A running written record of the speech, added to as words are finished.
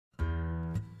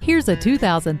Here's a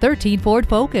 2013 Ford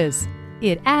Focus.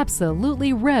 It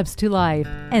absolutely revs to life,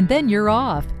 and then you're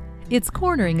off. Its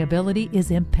cornering ability is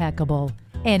impeccable,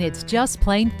 and it's just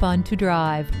plain fun to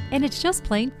drive.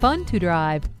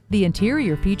 The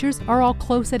interior features are all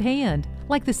close at hand,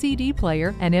 like the CD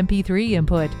player and MP3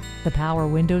 input, the power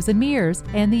windows and mirrors,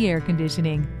 and the air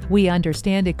conditioning. We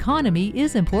understand economy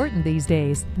is important these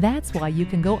days. That's why you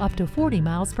can go up to 40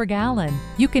 miles per gallon.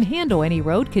 You can handle any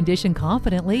road condition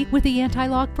confidently with the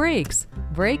anti-lock brakes,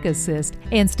 brake assist,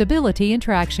 and stability and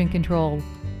traction control.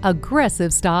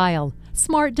 Aggressive style,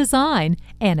 smart design,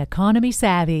 and economy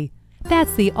savvy.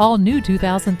 That's the all-new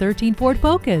 2013 Ford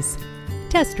Focus.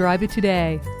 Test drive it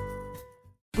today.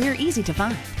 We're easy to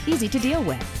find, easy to deal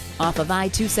with. Off of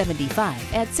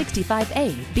I-275 at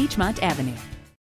 65A Beechmont Avenue.